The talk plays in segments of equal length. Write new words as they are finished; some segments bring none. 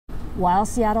While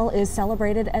Seattle is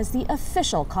celebrated as the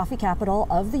official coffee capital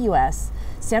of the U.S.,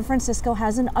 San Francisco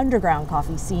has an underground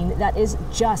coffee scene that is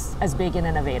just as big and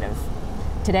innovative.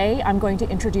 Today, I'm going to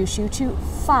introduce you to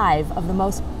 5 of the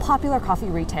most popular coffee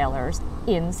retailers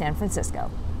in San Francisco.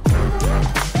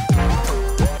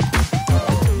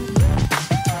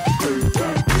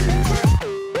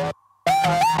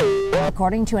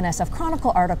 According to an SF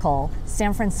Chronicle article,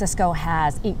 San Francisco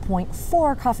has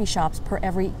 8.4 coffee shops per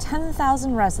every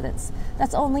 10,000 residents.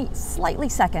 That's only slightly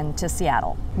second to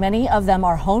Seattle. Many of them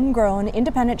are homegrown,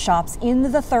 independent shops in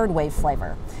the third wave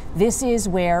flavor. This is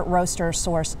where roasters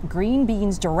source green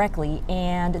beans directly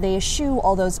and they eschew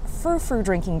all those frou-frou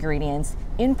drink ingredients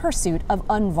in pursuit of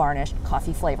unvarnished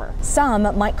coffee flavor. Some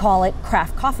might call it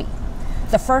craft coffee.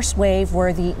 The first wave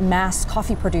were the mass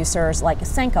coffee producers like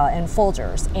Sanka and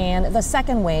Folgers, and the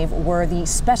second wave were the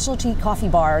specialty coffee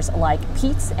bars like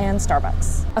Peet's and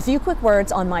Starbucks. A few quick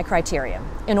words on my criteria.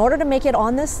 In order to make it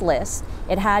on this list,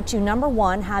 it had to, number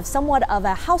 1, have somewhat of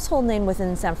a household name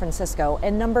within San Francisco,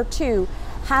 and number 2,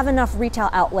 have enough retail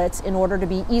outlets in order to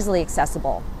be easily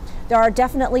accessible. There are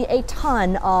definitely a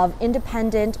ton of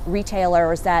independent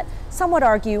retailers that some would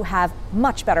argue have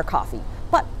much better coffee,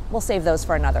 but we'll save those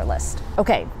for another list.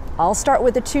 Okay, I'll start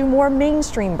with the 2 more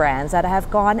mainstream brands that have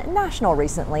gone national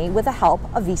recently with the help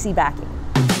of VC backing.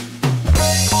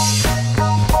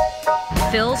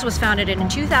 Philz was founded in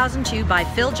 2002 by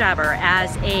Phil Jabber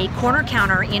as a corner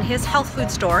counter in his health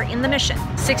food store in the Mission.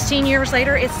 16 years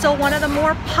later, it's still one of the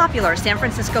more popular San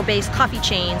Francisco-based coffee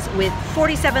chains with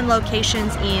 47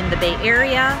 locations in the Bay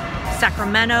Area,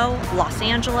 Sacramento, Los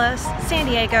Angeles, San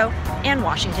Diego, and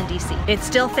Washington, D.C. It's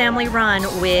still family run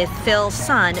with Phil's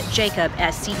son, Jacob,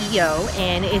 as CEO,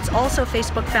 and it's also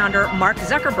Facebook founder Mark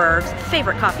Zuckerberg's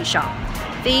favorite coffee shop.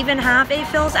 They even have a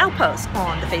Philz outpost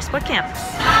on the Facebook campus.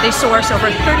 They source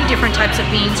over 30 different types of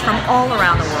beans from all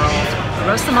around the world,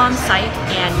 roast them on site,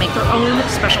 and make their own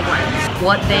special blends.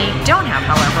 What they don't have,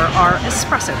 however, are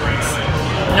espresso blends.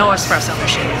 No espresso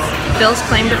machines. Phil's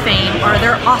claim to fame are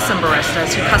their awesome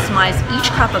baristas who customize each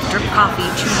cup of drip coffee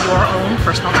to your own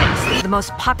personal taste. The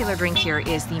most popular drink here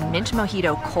is the Mint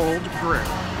Mojito Cold Brew.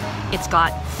 It's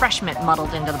got fresh mint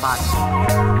muddled into the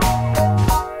bottom.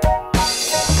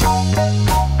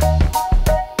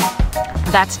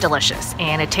 That's delicious,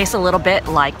 and it tastes a little bit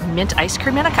like mint ice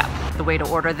cream in a cup. The way to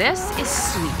order this is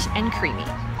sweet and creamy.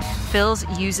 Philz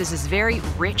uses this very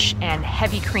rich and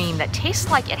heavy cream that tastes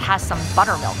like it has some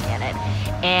buttermilk in it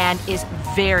and is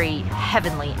very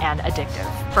heavenly and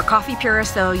addictive. For coffee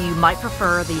purists though, you might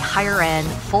prefer the higher end,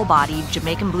 full-bodied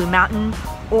Jamaican Blue Mountain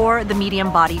or the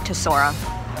medium-bodied Tesora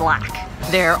Black.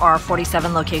 There are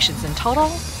 47 locations in total,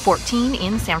 14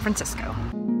 in San Francisco.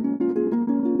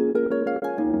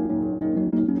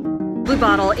 Blue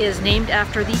Bottle is named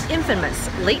after the infamous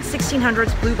late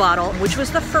 1600s Blue Bottle, which was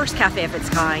the first cafe of its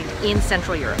kind in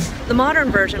Central Europe. The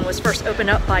modern version was first opened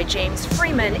up by James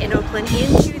Freeman in Oakland in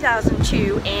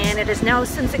 2002, and it has now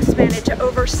since expanded to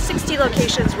over 60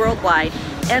 locations worldwide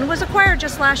and was acquired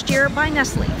just last year by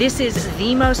Nestle. This is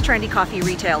the most trendy coffee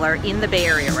retailer in the Bay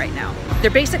Area right now.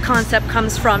 Their basic concept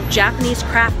comes from Japanese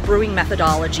craft brewing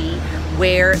methodology,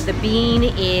 where the bean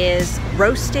is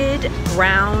roasted,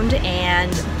 ground,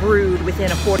 and brewed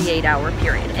within a 48-hour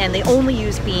period. And they only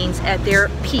use beans at their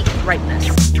peak ripeness.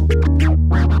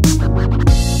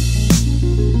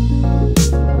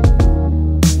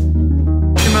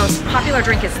 The most popular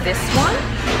drink is this one,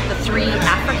 the 3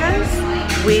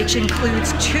 Africas, which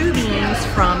includes 2 beans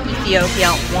from Ethiopia,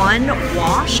 1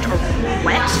 washed or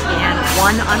wet and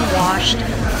 1 unwashed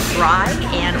dry,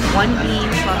 and 1 bean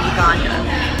from Uganda.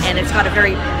 And it's got a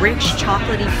very rich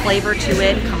chocolatey flavor to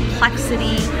it,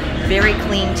 complexity, very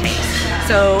clean taste.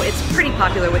 So it's pretty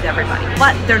popular with everybody.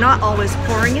 But they're not always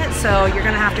pouring it, so you're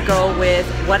gonna have to go with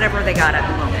whatever they got at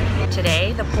the moment.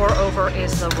 Today, the pour over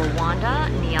is the Rwanda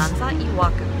Nyanza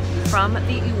Iwaku from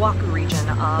the Iwaku region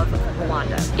of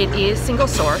Rwanda. It is single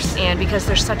source, and because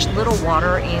there's such little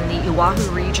water in the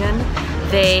Iwaku region,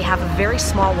 they have a very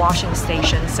small washing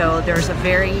station, so there's a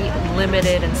very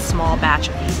limited and small batch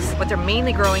of these. What they're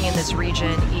mainly growing in this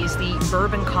region is the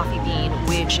bourbon coffee bean,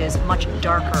 which is much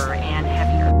darker and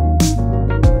heavier.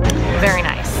 Very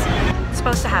nice. It's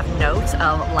supposed to have notes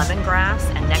of lemongrass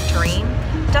and nectarine.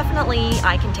 Definitely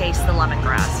I can taste the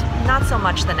lemongrass, not so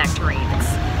much the nectarine.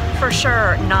 It's for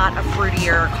sure not a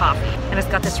fruitier coffee, and it's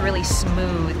got this really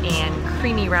smooth and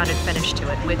creamy rounded finish to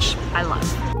it, which I love.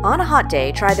 On a hot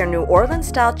day, try their New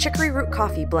Orleans-style chicory root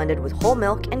coffee blended with whole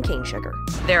milk and cane sugar.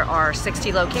 There are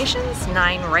 60 locations,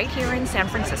 9 right here in San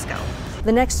Francisco.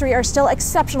 The next 3 are still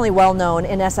exceptionally well known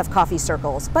in SF coffee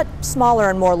circles, but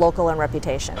smaller and more local in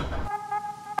reputation.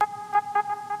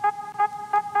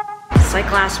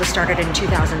 Sightglass was started in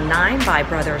 2009 by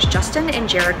brothers Justin and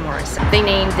Jared Morrison. They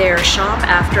named their shop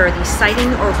after the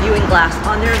sighting or viewing glass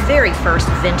on their very first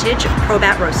vintage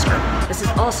Probat roaster. This is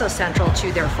also central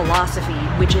to their philosophy,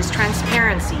 which is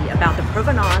transparency about the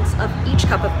provenance of each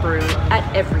cup of brew at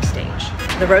every stage.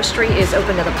 The roastery is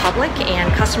open to the public,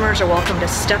 and customers are welcome to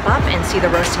step up and see the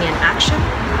roasting in action,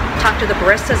 talk to the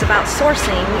baristas about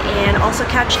sourcing, and also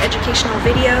catch educational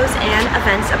videos and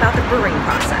events about the brewing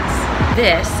process.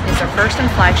 This is their first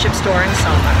and flagship store in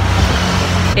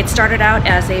Soma. It started out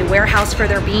as a warehouse for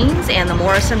their beans, and the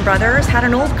Morrison brothers had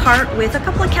an old cart with a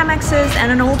couple of Chemexes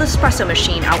and an old espresso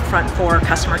machine out front for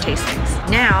customer tastings.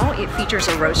 Now it features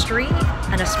a roastery,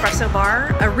 an espresso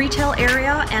bar, a retail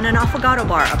area, and an affogato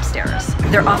bar upstairs.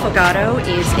 Their affogato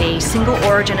is a single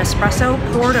origin espresso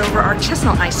poured over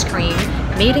artisanal ice cream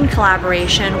made in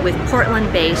collaboration with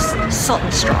Portland-based Salt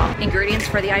and Straw. Ingredients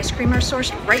for the ice cream are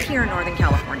sourced right here in Northern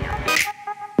California.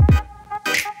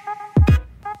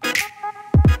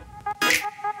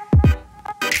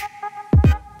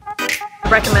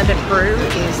 Recommended brew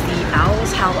is the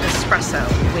Owl's Howl Espresso,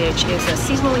 which is a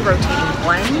seasonally rotating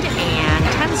blend and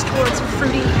tends towards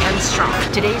fruity and strong.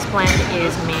 Today's blend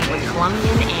is made with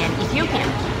Colombian and Ethiopian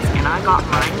beans, and I got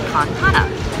mine con pana,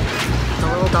 a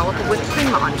little dollop of whipped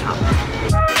cream on top.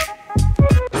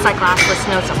 Sightglass lists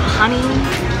notes of honey,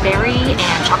 berry,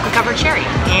 and chocolate-covered cherry,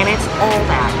 and it's all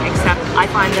that, except I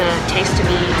find the taste to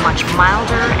be much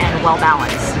milder and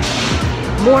well-balanced.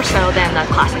 More so than the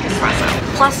classic espresso.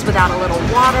 Plus, without a little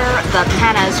water, the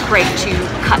panna is great to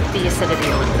cut the acidity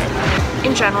a little bit.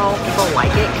 In general, people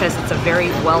like it because it's a very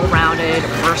well-rounded,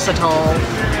 versatile,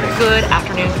 good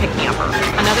afternoon pick-me-upper.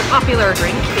 Another popular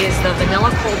drink is the vanilla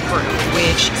cold brew,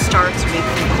 which starts with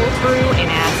the cold brew and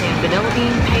adds in vanilla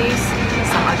bean paste,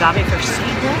 some agave for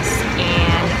sweetness,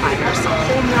 and either some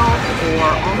whole milk or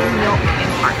almond milk in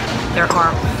part. There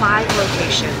are 5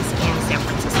 locations in San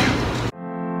Francisco.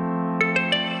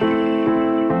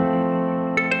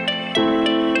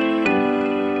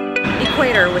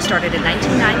 Equator was started in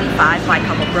 1995 by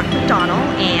couple Brooke McDonald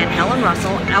and Helen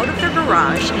Russell out of their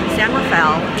garage in San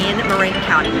Rafael in Marin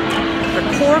County. Their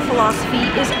core philosophy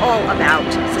is all about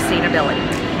sustainability,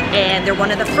 and they're one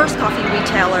of the first coffee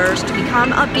retailers to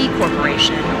become a B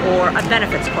Corporation or a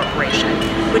benefits corporation,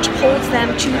 which holds them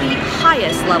to the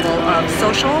highest level of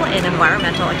social and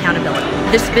environmental accountability.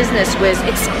 This business was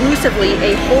exclusively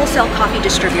a wholesale coffee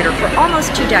distributor for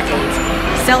almost 2 decades,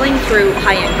 selling through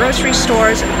high-end grocery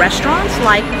stores, restaurants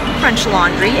like French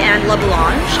Laundry and La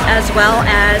Boulange, as well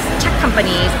as tech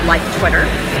companies like Twitter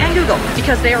and Google.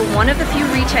 Because they are one of the few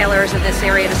retailers in this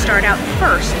area to start out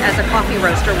first as a coffee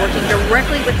roaster working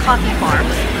directly with coffee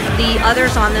farms, the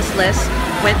others on this list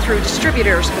went through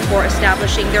distributors before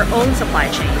establishing their own supply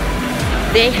chain.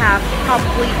 They have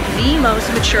probably the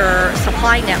most mature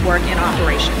supply network in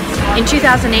operations. In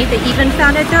 2008, they even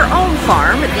founded their own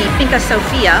farm, the Finca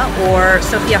Sofia, or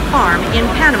Sofia Farm, in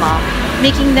Panama,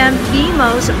 making them the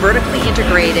most vertically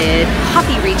integrated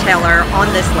coffee retailer on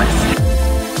this list.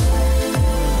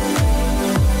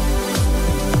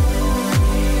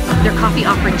 Their coffee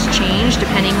offerings change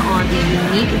depending on the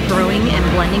unique brewing and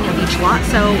blending of each lot,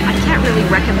 so I can't really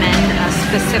recommend a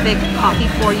specific coffee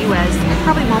for you, as it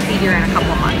probably won't be here in a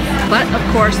couple of months. But of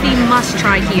course, the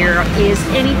must-try here is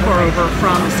any pour-over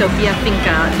from Sofia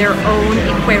Finca, their own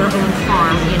Equator-owned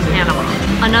farm in Panama.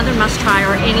 Another must-try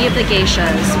are any of the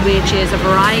geishas, which is a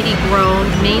variety grown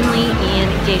mainly in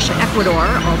Geisha, Ecuador,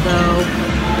 although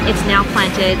it's now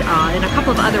planted in a couple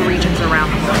of other regions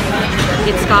around the world.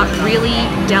 It's got really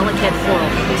delicate floral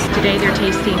notes. Today they're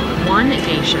tasting one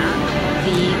geisha,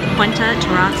 the Puente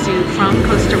Taratsu from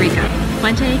Costa Rica.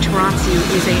 Puente Taratsu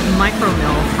is a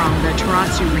micro-mill from the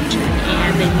Taratsu region,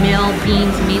 and they mill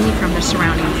beans mainly from the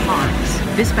surrounding farms.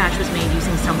 This batch was made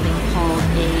using something called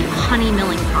a honey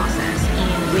milling process,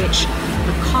 in which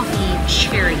the coffee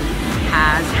cherry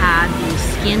has had the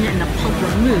skin and the pulp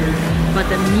removed, but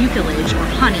the mucilage or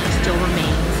honey still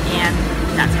remains, and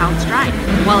that's how it's dried.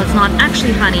 While it's not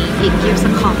actually honey, it gives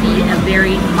the coffee a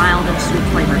very mild and sweet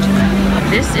flavor to it.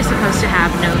 This is supposed to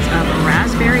have notes of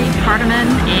raspberry, cardamom,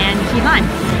 and key lime.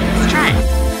 Let's try it.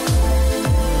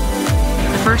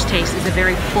 The first taste is a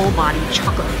very full-bodied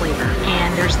chocolate flavor, and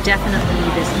there's definitely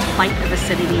this bite of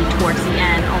acidity towards the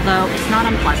end, although it's not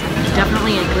unpleasant.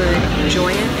 Definitely a good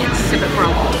enjoy it and sip it for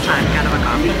a long time kind of a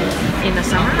coffee. In the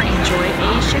summer, enjoy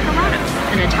a shakerado,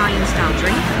 an Italian-style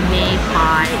drink made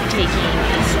by taking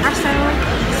espresso,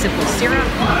 simple syrup,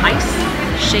 ice,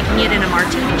 shaking it in a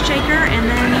martini shaker, and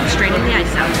then straining the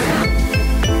ice out.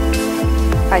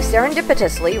 I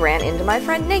serendipitously ran into my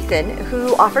friend Nathan,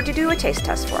 who offered to do a taste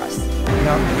test for us.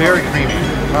 Very creamy.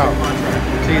 Wow.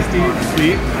 Tasty,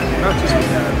 sweet. not just with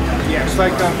that. Yeah, it's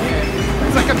like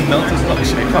a melted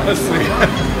milkshake, honestly.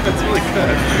 That's really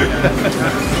good.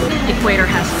 Equator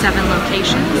has 7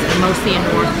 locations, mostly in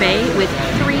North Bay, with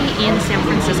 3 in San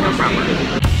Francisco proper.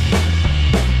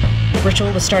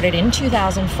 Ritual was started in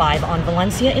 2005 on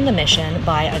Valencia in the Mission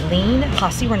by Eileen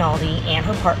Hassi Rinaldi and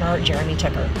her partner Jeremy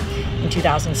Tooker. In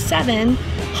 2007,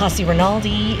 Hassi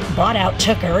Rinaldi bought out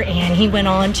Tooker, and he went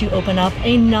on to open up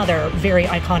another very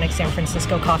iconic San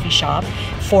Francisco coffee shop,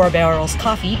 Philz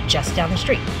Coffee, just down the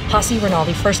street. Hassi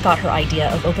Rinaldi first got her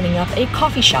idea of opening up a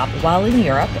coffee shop while in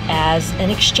Europe as an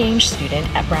exchange student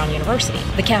at Brown University.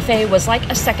 The cafe was like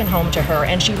a second home to her,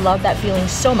 and she loved that feeling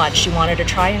so much she wanted to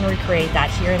try and recreate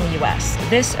that here in the US.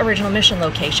 This original Mission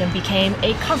location became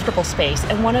a comfortable space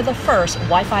and one of the first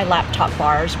Wi-Fi laptop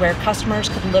bars where customers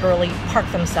could literally park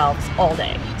themselves all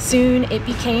day. Soon it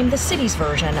became the city's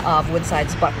version of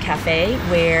Woodside's Buck Cafe,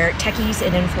 where techies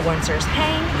and influencers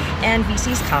hang and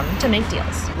VCs come to make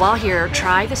deals. While here,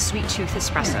 try the Sweet Tooth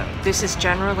Espresso. This is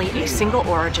generally a single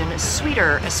origin,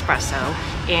 sweeter espresso,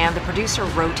 and the producer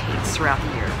rotates throughout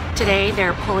the year. Today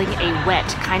they're pulling a wet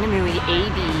Kainamui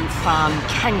AB from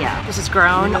Kenya. This is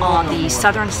grown on the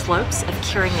southern slopes of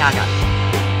Kirinyaga.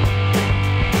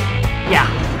 Yeah,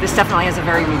 this definitely has a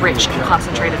very rich and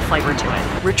concentrated flavor to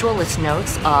it. Ritual lists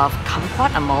notes of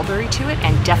kumquat and mulberry to it,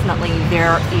 and definitely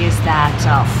there is that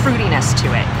fruitiness to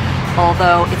it.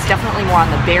 Although it's definitely more on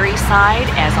the berry side,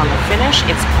 as on the finish,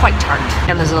 it's quite tart.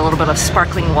 And there's a little bit of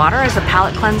sparkling water as a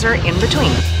palate cleanser in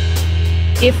between.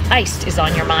 If iced is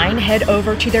on your mind, head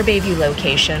over to their Bayview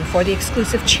location for the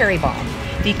exclusive Cherry Bomb,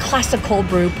 the classic cold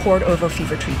brew poured over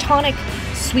Fever Tree Tonic,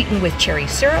 sweetened with cherry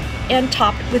syrup, and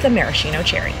topped with a maraschino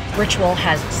cherry. Ritual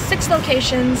has 6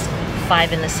 locations,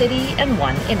 5 in the city and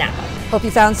 1 in Napa. Hope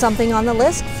you found something on the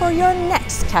list for your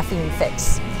next caffeine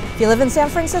fix. If you live in San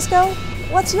Francisco,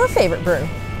 what's your favorite brew?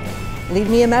 Leave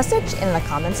me a message in the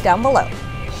comments down below.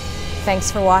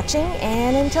 Thanks for watching,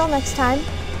 and until next time,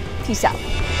 peace out.